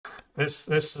This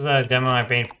is a demo I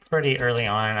made pretty early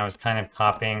on. I was kind of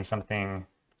copying something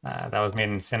that was made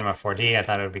in Cinema 4D. I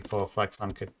thought it would be cool if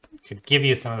Flexalon could give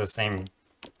you some of the same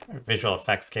visual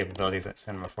effects capabilities that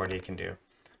Cinema 4D can do.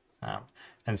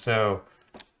 And so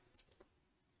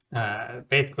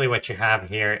basically what you have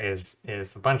here is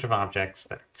a bunch of objects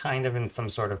that are kind of in some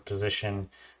sort of position,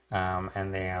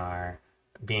 and they are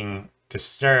being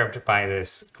disturbed by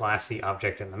this glassy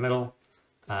object in the middle.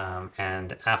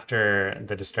 And after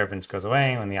the disturbance goes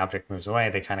away, when the object moves away,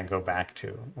 they kind of go back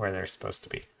to where they're supposed to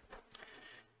be.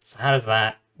 So how does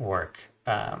that work?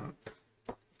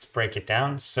 Let's break it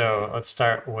down. So let's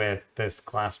start with this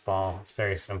glass ball. It's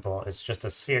very simple. It's just a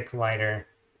sphere collider,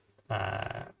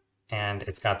 and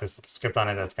it's got this script on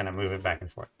it that's going to move it back and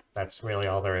forth. That's really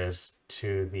all there is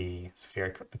to the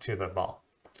sphere, to the ball.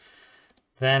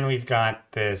 Then we've got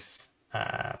this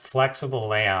flexible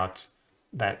layout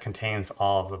that contains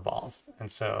all of the balls.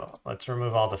 And so let's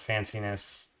remove all the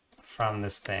fanciness from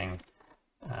this thing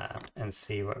and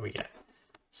see what we get.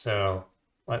 So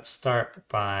let's start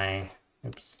by,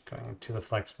 going to the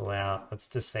flexible layout. Let's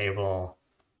disable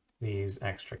these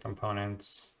extra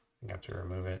components. You have to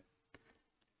remove it.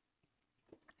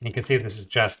 And you can see this is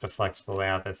just a flexible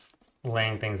layout that's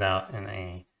laying things out in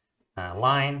a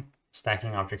line,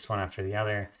 stacking objects one after the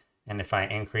other. And if I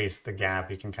increase the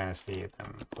gap, you can kind of see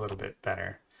them a little bit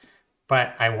better.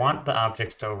 But I want the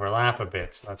objects to overlap a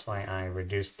bit, so that's why I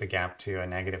reduced the gap to a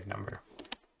negative number,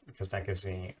 because that gives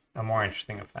me a more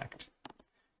interesting effect.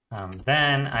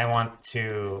 Then I want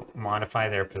to modify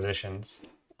their positions.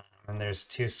 And there's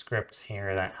two scripts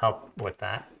here that help with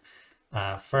that.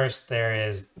 First, there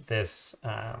is this,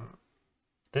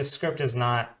 this script is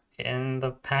not in the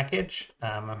package.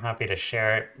 I'm happy to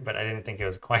share it, but I didn't think it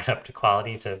was quite up to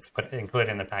quality to include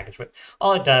it in the package. But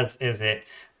all it does is it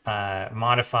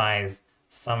modifies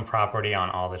some property on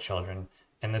all the children.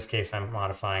 In this case, I'm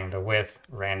modifying the width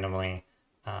randomly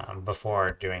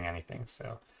before doing anything.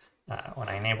 So when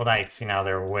I enable that, you can see now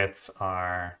their widths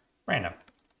are random.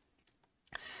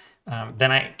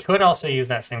 Then I could also use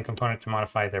that same component to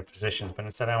modify their positions, but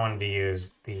instead I wanted to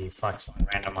use the Flexalon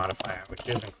random modifier, which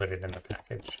is included in the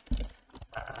package,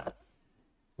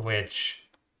 which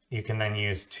you can then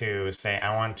use to say,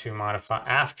 I want to modify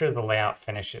after the layout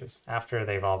finishes, after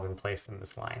they've all been placed in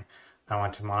this line, I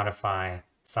want to modify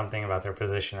something about their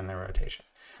position and their rotation.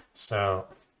 So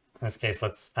in this case,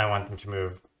 I want them to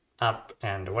move up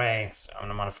and away. So I'm going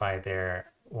to modify their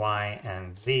Y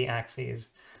and Z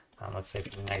axes. Let's say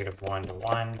from -1 to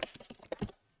 1,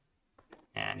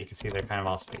 and you can see they're kind of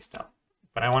all spaced out.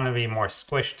 But I want to be more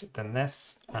squished than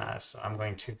this, so I'm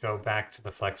going to go back to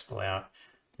the flexible layout,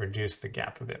 reduce the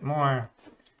gap a bit more,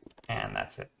 and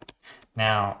that's it.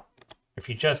 Now, if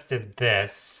you just did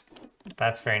this,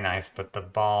 that's very nice, but the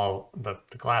ball, the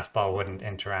glass ball wouldn't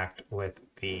interact with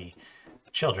the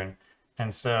children.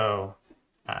 And so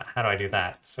how do I do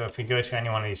that? So if you go to any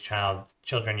one of these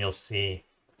children, you'll see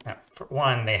for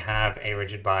one, they have a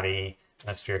rigid body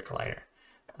and a sphere collider.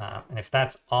 And if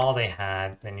that's all they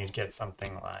had, then you'd get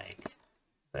something like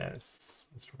this.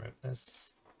 Let's remove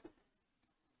this.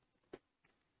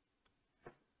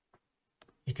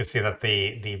 You can see that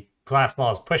the glass ball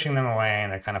is pushing them away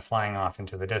and they're kind of flying off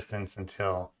into the distance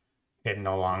until it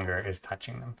no longer is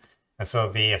touching them. And so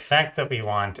the effect that we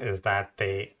want is that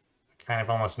they kind of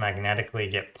almost magnetically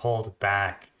get pulled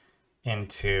back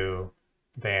into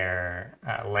their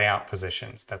layout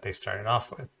positions that they started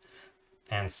off with.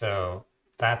 And so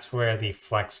that's where the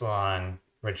Flexalon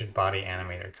rigid body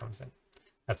animator comes in.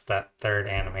 That's that third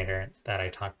animator that I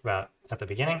talked about at the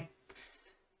beginning.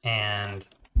 And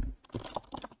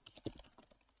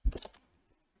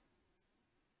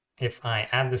if I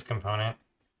add this component,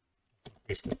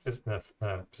 let's increase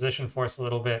the position force a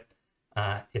little bit,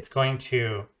 it's going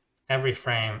to, every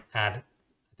frame, add,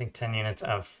 I think, 10 units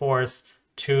of force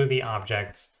to the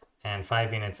objects and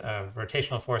 5 units of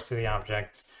rotational force to the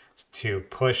objects to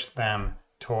push them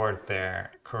towards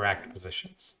their correct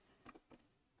positions.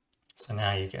 So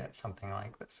now you get something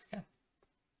like this again.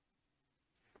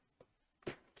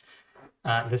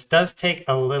 This does take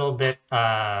a little bit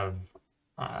of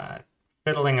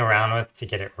fiddling around with to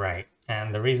get it right.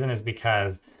 And the reason is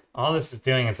because all this is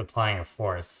doing is applying a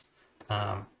force.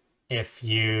 If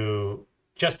you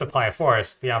just apply a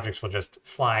force, the objects will just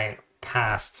fly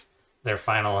past their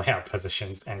final layout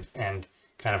positions and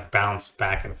kind of bounce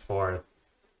back and forth.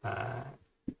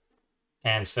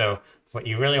 And so what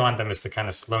you really want them is to kind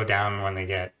of slow down when they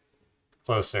get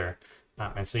closer.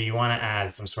 And so you want to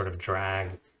add some sort of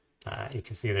drag. You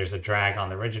can see there's a drag on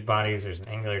the rigid bodies, there's an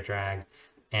angular drag,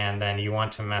 and then you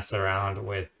want to mess around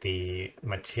with the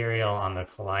material on the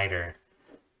collider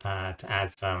to add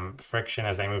some friction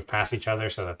as they move past each other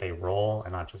so that they roll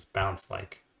and not just bounce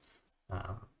like,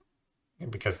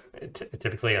 because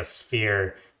typically a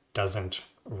sphere doesn't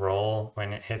roll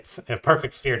when it hits, a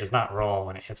perfect sphere does not roll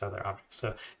when it hits other objects. So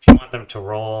if you want them to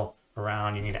roll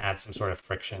around, you need to add some sort of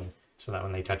friction so that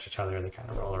when they touch each other, they kind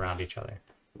of roll around each other.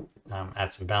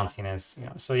 Add some bounciness,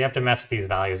 so you have to mess with these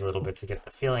values a little bit to get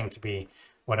the feeling to be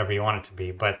whatever you want it to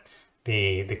be. But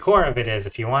the core of it is,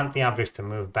 if you want the objects to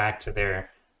move back to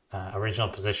their original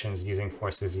positions using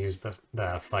forces, use the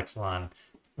Flexalon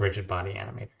rigid body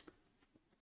animator.